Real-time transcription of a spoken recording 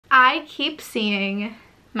I keep seeing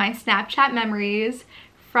my Snapchat memories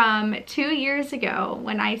from 2 years ago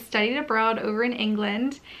when I studied abroad over in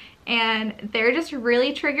England, and they're just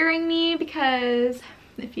really triggering me because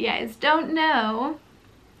if you guys don't know,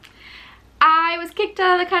 I was kicked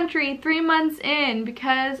out of the country 3 months in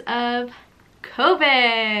because of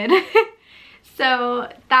COVID.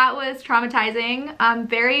 So that was traumatizing,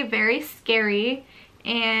 very, very scary,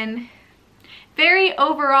 and very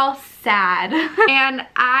overall sad. And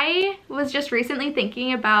I was just recently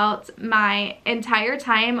thinking about my entire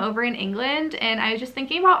time over in England, and I was just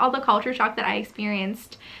thinking about all the culture shock that I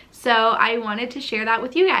experienced. So I wanted to share that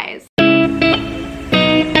with you guys.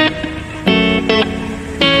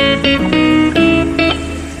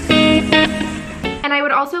 And I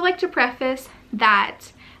would also like to preface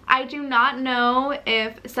that I do not know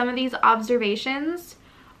if some of these observations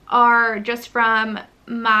are just from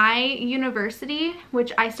my university,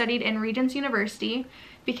 which I studied in Regent's University,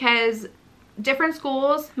 because different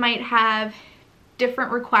schools might have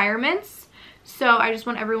different requirements. So I just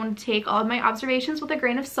want everyone to take all of my observations with a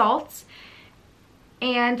grain of salt.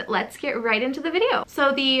 And let's get right into the video.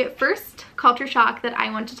 So the first culture shock that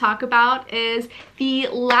I want to talk about is the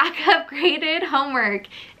lack of graded homework.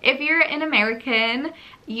 If you're an American,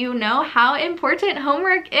 you know how important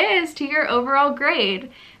homework is to your overall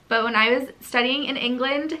grade. But when I was studying in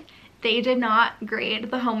England, they did not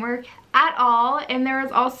grade the homework at all. And there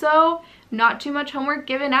was also not too much homework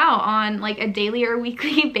given out on like a daily or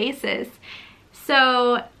weekly basis.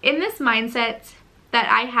 So in this mindset that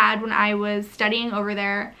I had when I was studying over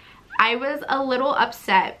there, I was a little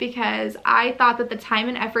upset because I thought that the time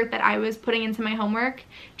and effort that I was putting into my homework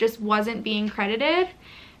just wasn't being credited.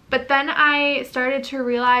 But then I started to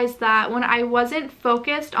realize that when I wasn't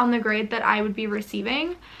focused on the grade that I would be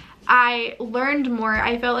receiving, I learned more.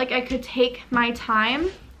 I felt like I could take my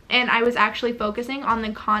time and I was actually focusing on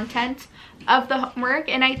the content of the homework.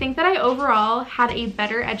 And I think that I overall had a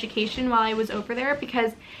better education while I was over there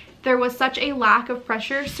because there was such a lack of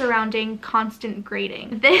pressure surrounding constant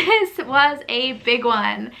grading. This was a big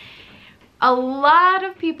one. A lot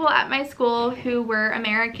of people at my school who were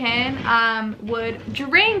American would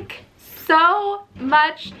drink so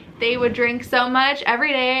much. They would drink so much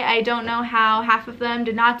every day. I don't know how half of them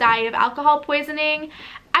did not die of alcohol poisoning.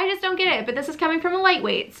 I just don't get it, but this is coming from a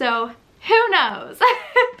lightweight, so who knows?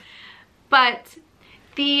 But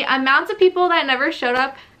the amounts of people that never showed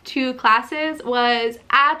up to classes was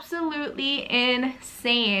absolutely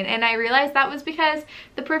insane, and I realized that was because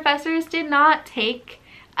the professors did not take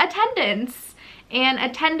attendance, and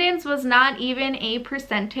attendance was not even a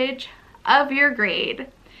percentage of your grade.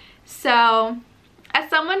 So as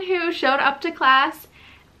someone who showed up to class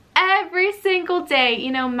every single day,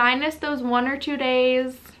 you know, minus those 1 or 2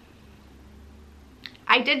 days,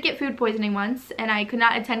 I did get food poisoning once and I could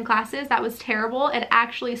not attend classes. That was terrible. It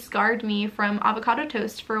actually scarred me from avocado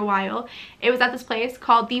toast for a while. It was at this place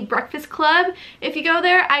called the Breakfast Club. If you go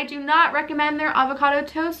there, I do not recommend their avocado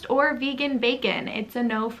toast or vegan bacon. It's a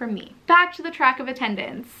no from me. Back to the track of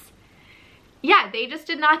attendance. Yeah, they just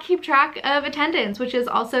did not keep track of attendance, which is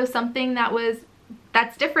also something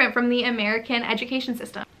that's different from the American education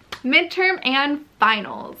system. Midterm and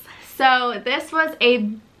finals. So this was a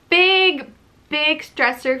big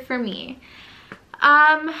stressor for me.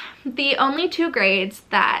 The only 2 grades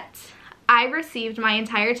that I received my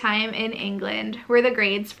entire time in England were the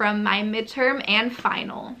grades from my midterm and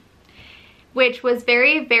final, which was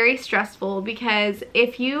very, very stressful because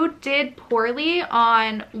if you did poorly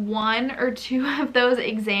on 1 or 2 of those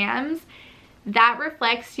exams, that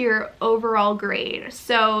reflects your overall grade.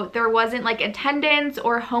 So there wasn't like attendance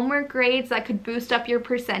or homework grades that could boost up your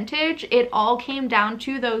percentage. It all came down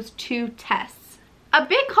to those 2 tests. A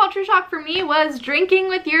big culture shock for me was drinking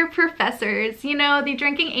with your professors. You know, the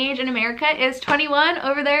drinking age in America is 21.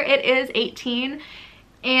 Over there it is 18.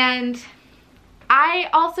 And I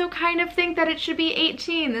also kind of think that it should be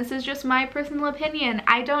 18. This is just my personal opinion.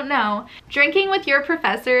 I don't know. Drinking with your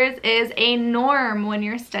professors is a norm when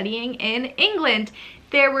you're studying in England.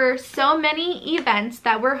 There were so many events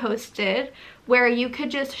that were hosted where you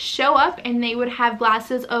could just show up and they would have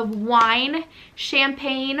glasses of wine,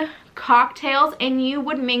 champagne, cocktails, and you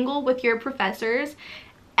would mingle with your professors.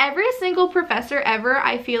 Every single professor ever,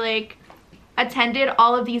 I feel like, attended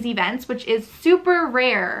all of these events, which is super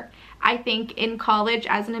rare, I think, in college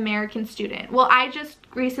as an American student. Well, I just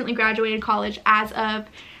recently graduated college as of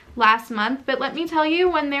last month, but let me tell you,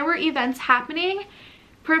 when there were events happening,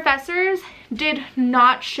 professors did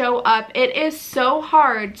not show up. It is so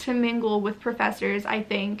hard to mingle with professors, I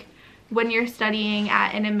think, when you're studying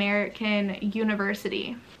at an American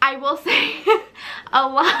university. I will say a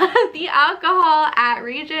lot of the alcohol at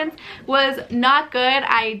Regents was not good.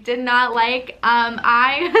 I did not like.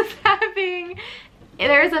 I was having,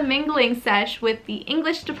 there's a mingling sesh with the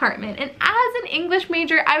English department, and as an English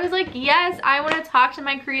major I was like, yes, I want to talk to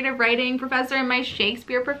my creative writing professor and my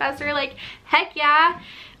Shakespeare professor, like heck yeah.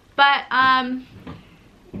 But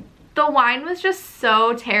the wine was just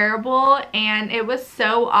so terrible, and it was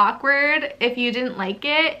so awkward if you didn't like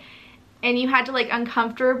it and you had to like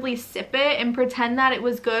uncomfortably sip it and pretend that it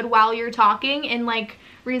was good while you're talking and like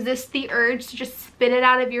resist the urge to just spit it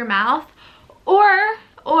out of your mouth.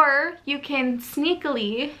 Or you can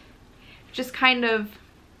sneakily just kind of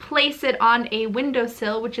place it on a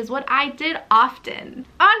windowsill, which is what I did often.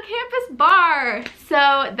 On-campus bar.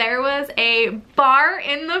 So there was a bar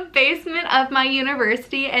in the basement of my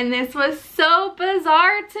university, and this was so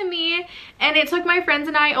bizarre to me, and it took my friends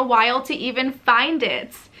and I a while to even find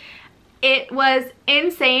it. It was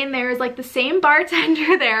insane. There was like the same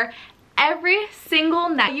bartender there every single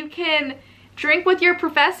night. You can drink with your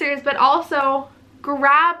professors, but also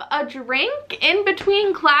grab a drink in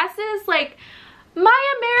between classes. Like,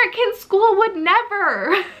 my American school would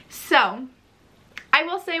never. So I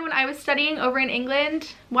will say, when I was studying over in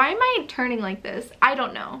England, why am I turning like this? I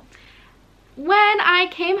don't know. When I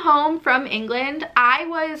came home from England, I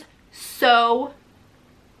was so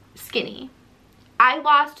skinny. I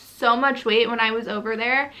lost so much weight when I was over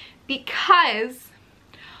there because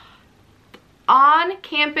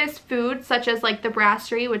on-campus food, such as like the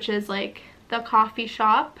brasserie, which is like the coffee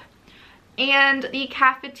shop, and the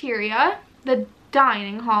cafeteria, the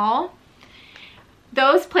dining hall,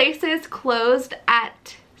 those places closed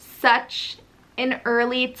at such an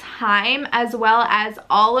early time, as well as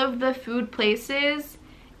all of the food places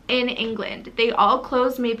in England. They all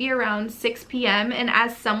closed maybe around 6 p.m. and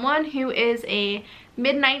as someone who is a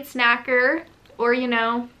midnight snacker, or you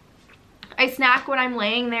know, I snack when I'm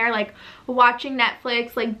laying there like watching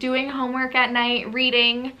Netflix, like doing homework at night,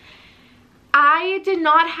 reading, I did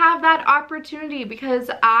not have that opportunity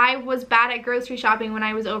because I was bad at grocery shopping when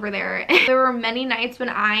I was over there. There were many nights when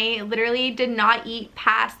I literally did not eat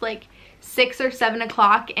past like 6 or 7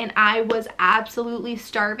 o'clock and I was absolutely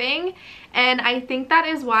starving, and I think that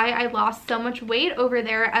is why I lost so much weight over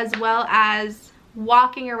there, as well as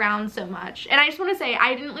walking around so much. And I just want to say,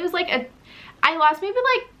 I didn't lose like I lost maybe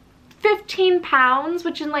like 15 pounds,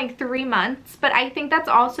 which in like 3 months, but I think that's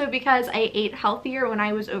also because I ate healthier when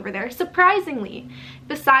I was over there, surprisingly,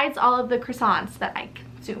 besides all of the croissants that I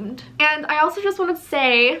consumed. And I also just want to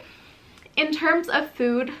say, in terms of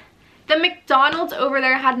food, the McDonald's over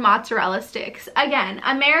there had mozzarella sticks. Again,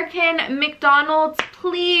 American McDonald's,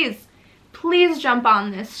 please jump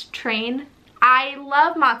on this train. I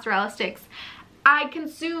love mozzarella sticks. I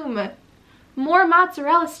consume more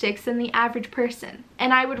mozzarella sticks than the average person,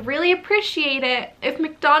 and I would really appreciate it if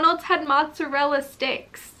McDonald's had mozzarella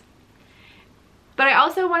sticks. But I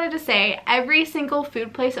also wanted to say, every single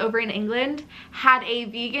food place over in England had a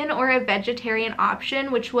vegan or a vegetarian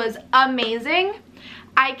option, which was amazing.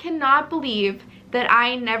 I cannot believe that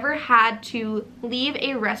I never had to leave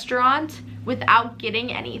a restaurant without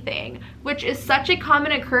getting anything, which is such a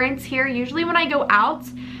common occurrence here. Usually when I go out,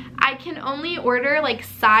 I can only order like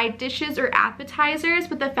side dishes or appetizers,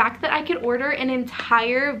 but the fact that I could order an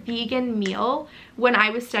entire vegan meal when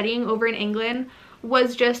I was studying over in England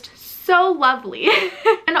was just so lovely.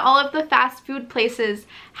 And all of the fast food places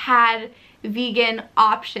had vegan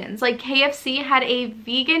options. Like KFC had a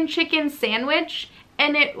vegan chicken sandwich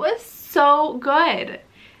and it was so good.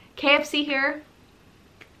 KFC here,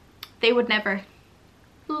 they would never.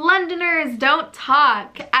 Londoners don't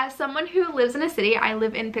talk. As someone who lives in a city, I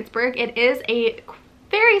live in Pittsburgh, it is a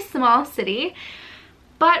very small city,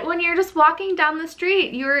 but when you're just walking down the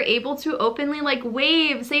street, you're able to openly like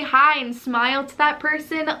wave, say hi, and smile to that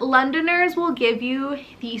person. Londoners will give you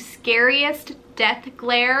the scariest death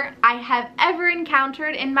glare I have ever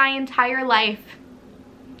encountered in my entire life.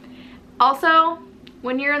 Also,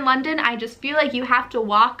 when you're in London, I just feel like you have to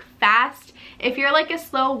walk fast. If you're like a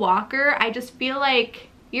slow walker, I just feel like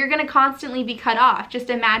you're gonna constantly be cut off. Just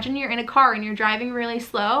imagine you're in a car and you're driving really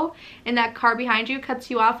slow and that car behind you cuts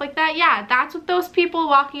you off like that. Yeah, that's what those people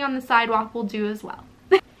walking on the sidewalk will do as well.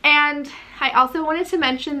 And I also wanted to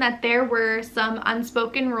mention that there were some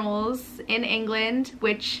unspoken rules in England,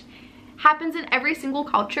 which happens in every single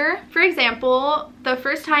culture. For example, the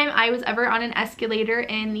first time I was ever on an escalator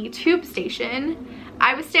in the tube station,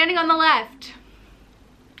 I was standing on the left.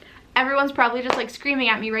 Everyone's probably just like screaming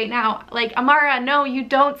at me right now, like, Amara, no, you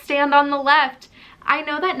don't stand on the left. I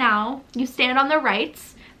know that now. You stand on the right.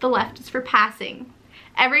 The left is for passing.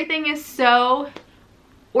 Everything is so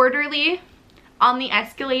orderly on the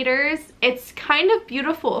escalators. It's kind of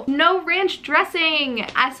beautiful. No ranch dressing.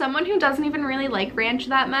 As someone who doesn't even really like ranch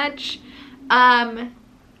that much, I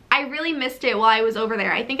really missed it while I was over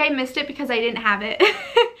there. I think I missed it because I didn't have it.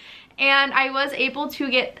 And I was able to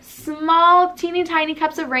get small, teeny tiny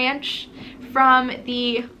cups of ranch from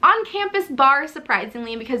the on-campus bar,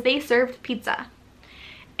 surprisingly, because they served pizza.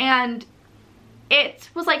 And it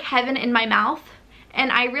was like heaven in my mouth.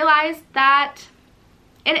 And I realized that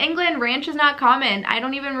in England, ranch is not common. I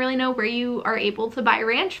don't even really know where you are able to buy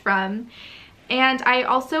ranch from. And I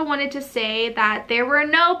also wanted to say that there were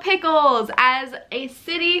no pickles. As a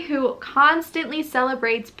city who constantly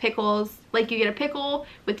celebrates pickles, like you get a pickle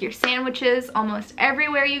with your sandwiches almost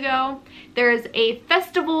everywhere you go. There's a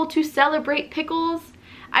festival to celebrate pickles.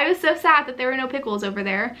 I was so sad that there were no pickles over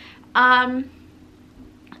there.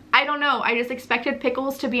 I don't know, I just expected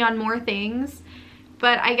pickles to be on more things.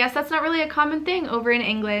 But I guess that's not really a common thing over in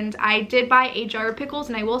England. I did buy a jar of pickles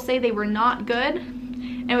and I will say they were not good.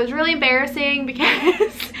 It was really embarrassing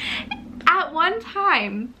because at one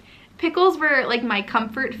time, pickles were like my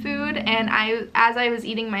comfort food, and as I was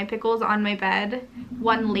eating my pickles on my bed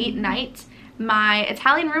one late night, my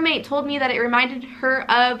Italian roommate told me that it reminded her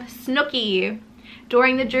of Snooki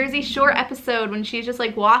during the Jersey Shore episode when she's just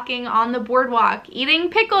like walking on the boardwalk eating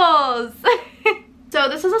pickles. So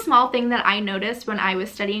this is a small thing that I noticed when I was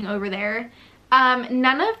studying over there.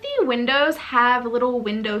 None of the windows have little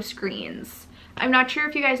window screens. I'm not sure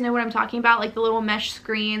if you guys know what I'm talking about, like the little mesh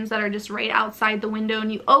screens that are just right outside the window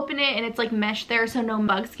and you open it and it's like mesh there so no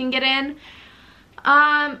bugs can get in.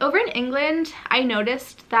 Over in England, I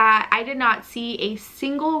noticed that I did not see a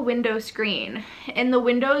single window screen. In the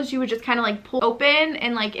windows, you would just kind of like pull open,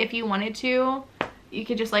 and like if you wanted to, you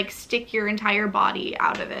could just like stick your entire body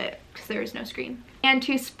out of it because there is no screen. And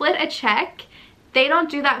to split a check, they don't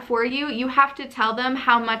do that for you. You have to tell them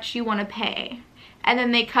how much you want to pay. And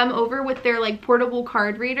then they come over with their like portable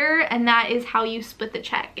card reader, and that is how you split the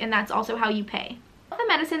check, and that's also how you pay. The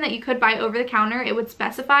medicine that you could buy over the counter, it would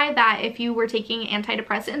specify that if you were taking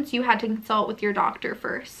antidepressants, you had to consult with your doctor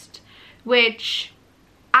first, which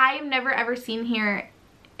I've never ever seen here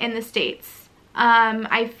in the States.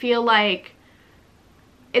 I feel like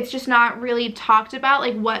it's just not really talked about,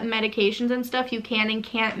 like what medications and stuff you can and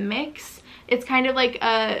can't mix. It's kind of like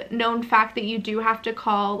a known fact that you do have to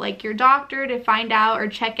call like your doctor to find out or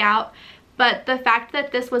check out. But the fact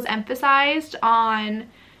that this was emphasized on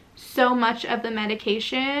so much of the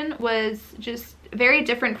medication was just very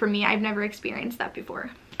different for me. I've never experienced that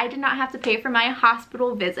before. I did not have to pay for my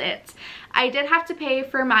hospital visit. I did have to pay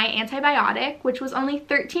for my antibiotic, which was only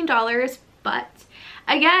 $13, but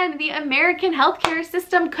again, the American healthcare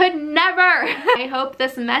system could never. I hope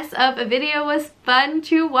this mess of a video was fun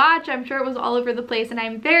to watch. I'm sure it was all over the place, and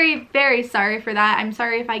I'm very, very sorry for that. I'm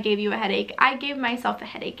sorry if I gave you a headache. I gave myself a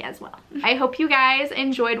headache as well. I hope you guys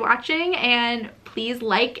enjoyed watching, and please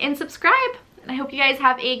like and subscribe. And I hope you guys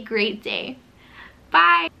have a great day.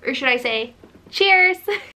 Bye. Or should I say, cheers.